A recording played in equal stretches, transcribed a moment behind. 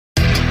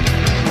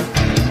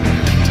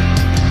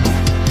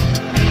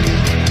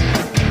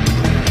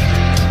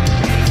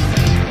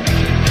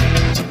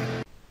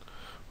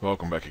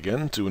back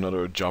again to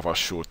another Java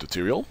short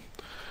tutorial,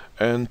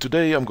 and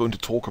today I'm going to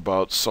talk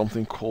about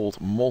something called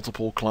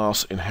multiple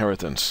class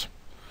inheritance,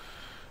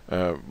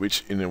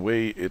 which in a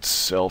way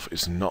itself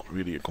is not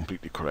really a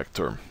completely correct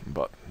term,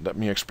 but let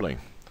me explain.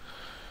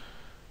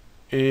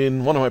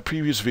 In one of my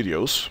previous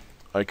videos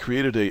I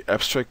created an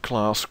abstract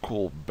class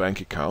called bank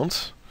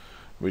account,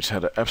 which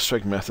had an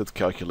abstract method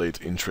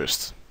calculate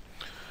interest.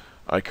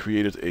 I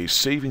created a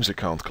savings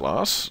account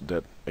class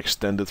that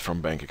extended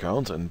from bank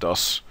account and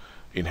thus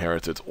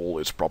inherited all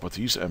its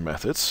properties and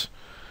methods,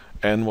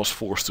 and was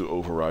forced to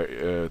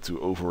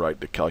override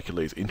the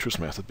calculate interest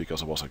method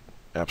because it was an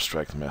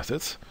abstract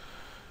method.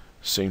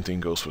 Same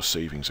thing goes for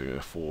savings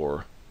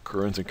for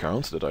current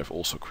account that I've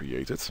also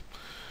created,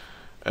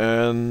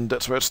 and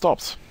that's where it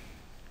stopped.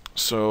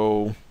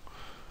 So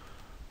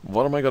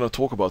what am I going to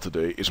talk about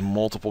today is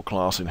multiple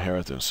class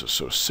inheritances.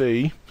 So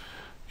say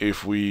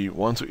if we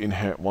want to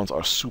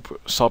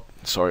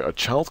our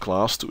child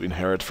class to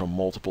inherit from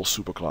multiple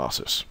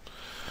superclasses.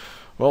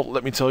 Well,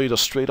 let me tell you that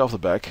straight off the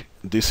back,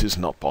 this is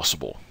not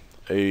possible.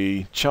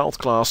 A child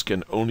class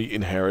can only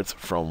inherit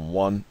from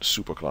one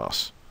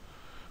superclass.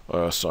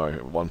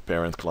 One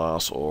parent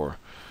class or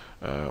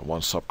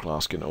one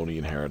subclass can only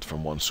inherit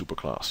from one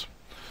superclass.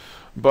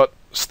 But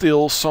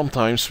still,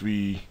 sometimes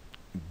we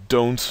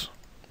don't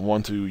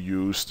want to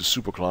use the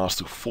superclass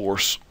to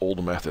force all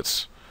the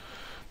methods,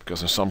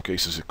 because in some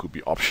cases it could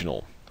be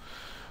optional.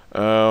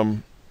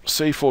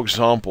 Say for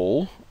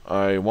example,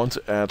 I want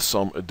to add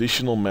some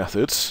additional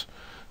methods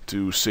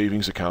to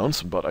savings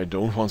account, but I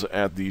don't want to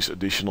add these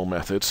additional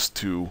methods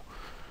to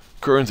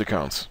current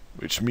account,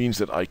 which means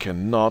that I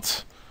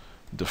cannot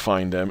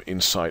define them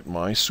inside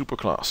my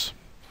superclass.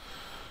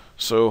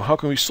 So how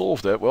can we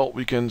solve that? Well,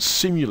 we can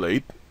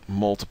simulate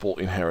multiple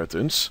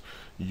inheritance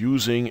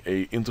using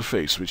an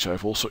interface, which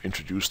I've also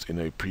introduced in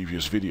a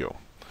previous video.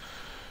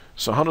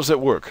 So how does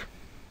that work?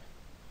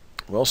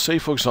 Well, say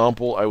for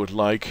example I would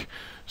like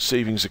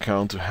savings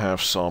account to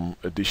have some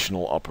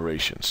additional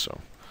operations. So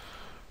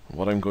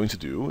what I'm going to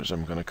do is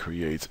I'm going to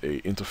create a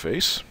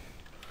interface, in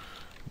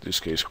this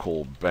case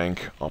called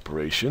bank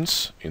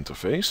operations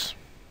interface.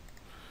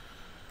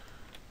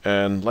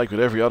 And like with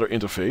every other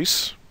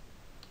interface,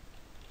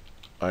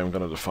 I'm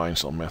going to define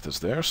some methods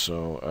there.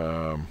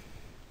 So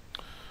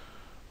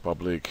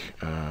public,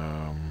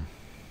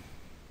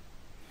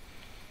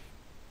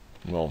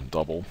 well,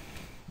 double.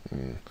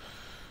 I'm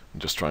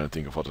just trying to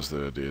think of what is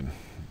the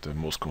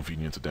most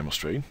convenient to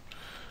demonstrate.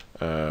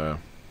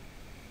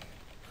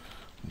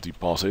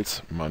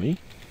 Deposit money.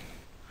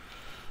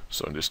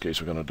 So in this case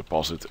we're going to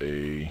deposit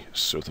a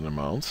certain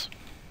amount,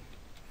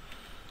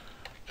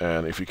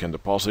 and if we can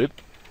deposit,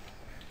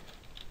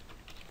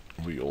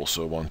 we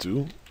also want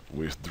to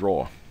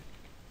withdraw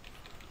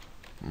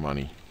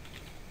money.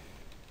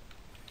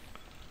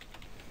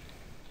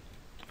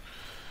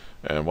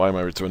 And why am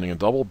I returning a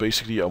double?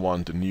 Basically I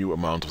want the new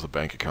amount of the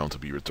bank account to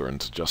be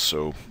returned, just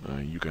so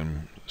you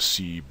can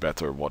see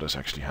better what is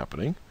actually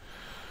happening.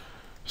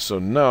 So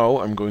now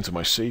I'm going to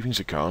my savings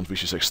account,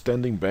 which is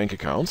extending bank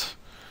account,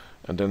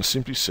 and then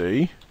simply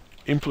say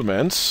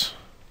implements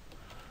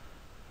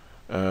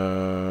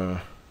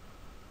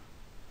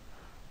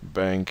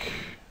bank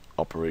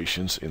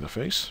operations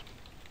interface.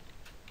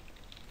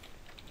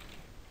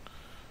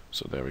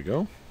 So there we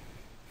go.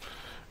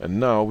 And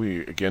now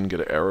we again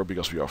get an error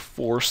because we are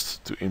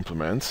forced to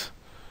implement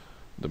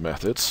the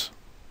methods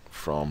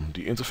from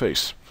the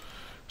interface.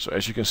 So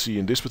as you can see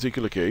in this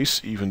particular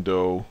case, even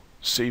though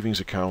savings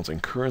account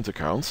and current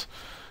account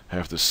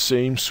have the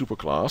same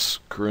superclass,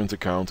 current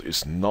account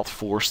is not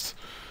forced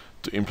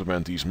to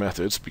implement these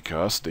methods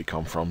because they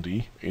come from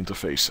the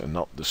interface and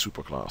not the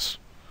superclass.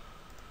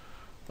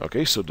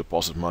 Okay, so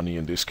deposit money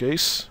in this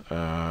case,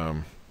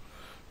 I'm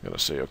gonna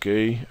say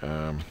okay,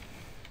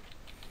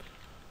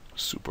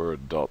 super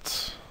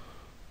dot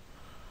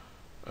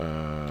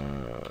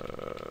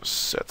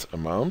set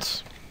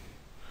amount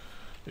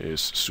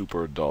is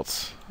super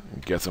dot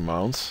get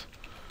amount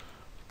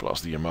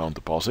plus the amount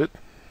deposit,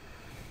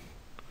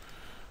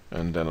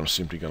 and then I'm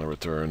simply going to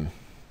return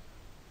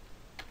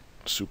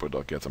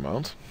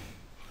super.getAmount.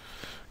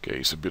 Okay,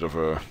 it's a bit of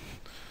a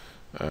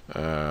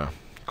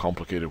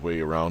complicated way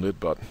around it,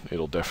 but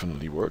it'll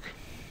definitely work.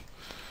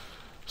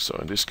 So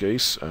in this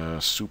case,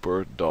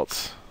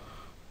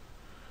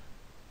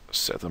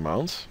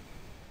 super.setAmount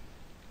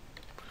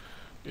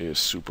is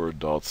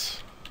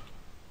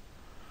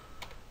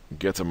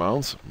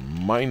super.getAmount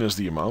minus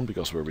the amount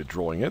because we're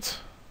withdrawing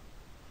it.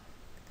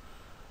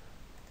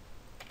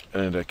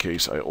 And in that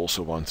case I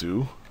also want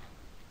to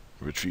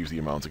retrieve the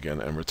amount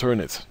again and return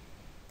it.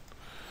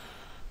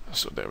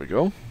 So there we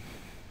go.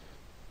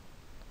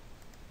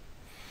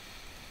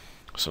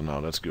 So now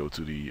let's go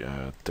to the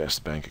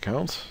test bank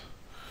account.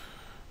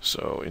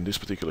 So in this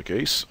particular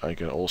case I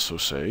can also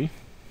say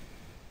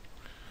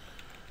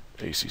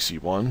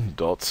acc1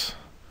 dot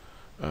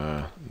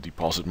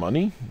deposit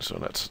money, so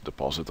let's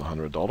deposit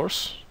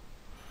 $100,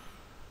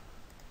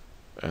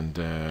 and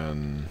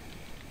then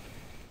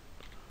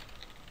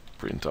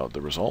print out the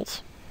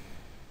result.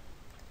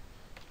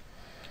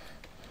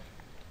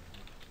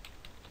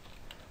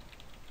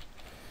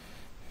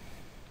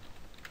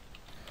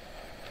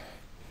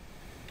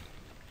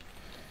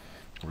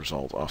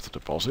 result after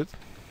deposit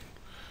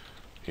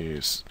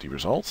is the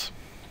result.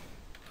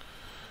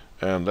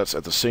 And let's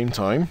at the same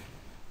time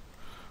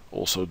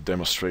also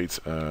demonstrate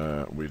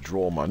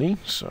withdraw money.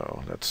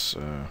 So let's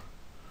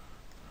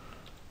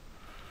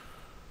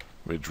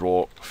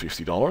withdraw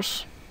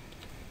 $50.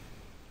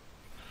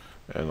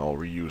 And I'll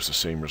reuse the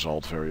same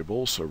result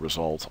variable, so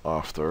result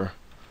after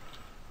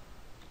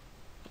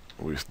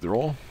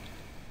withdraw.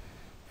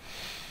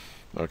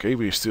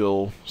 Okay,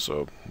 so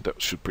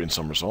that should print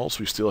some results.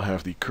 We still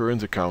have the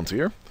current account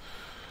here,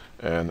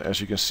 and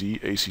as you can see,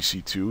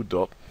 ACC2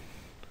 dot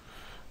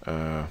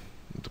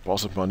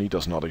deposit money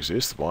does not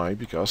exist. Why?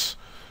 Because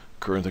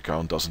current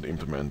account doesn't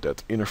implement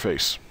that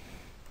interface.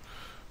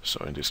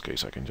 So in this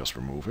case I can just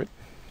remove it.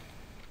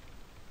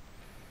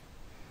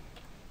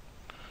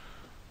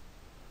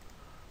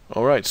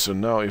 Alright, so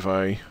now if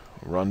I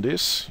run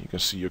this, you can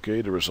see,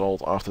 okay, the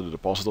result after the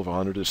deposit of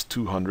 100 is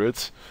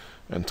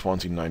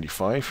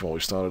 220.95. Well, we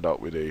started out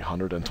with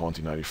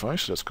 120.95,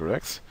 so that's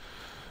correct.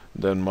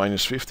 Then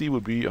minus 50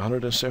 would be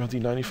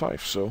 170.95,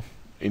 so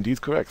indeed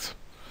correct.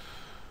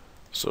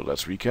 So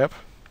let's recap.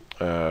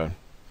 To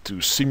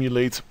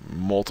simulate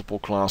multiple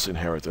class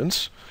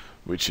inheritance,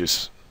 which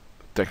is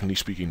technically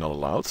speaking not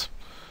allowed,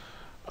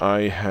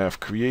 I have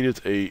created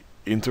a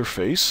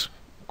interface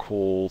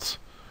called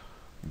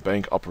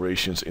bank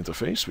operations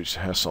interface, which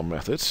has some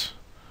methods,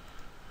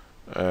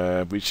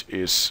 which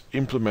is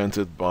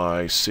implemented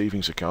by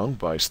savings account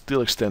by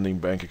still extending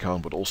bank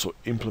account but also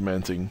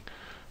implementing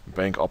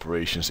bank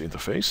operations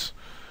interface,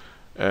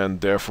 and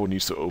therefore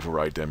needs to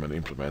override them and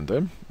implement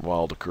them,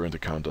 while the current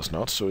account does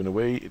not. So in a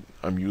way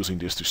I'm using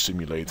this to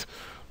simulate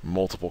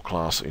multiple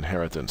class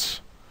inheritance,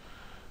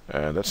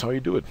 and that's how you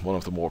do it. One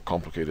of the more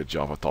complicated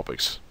Java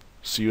topics.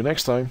 See you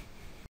next time.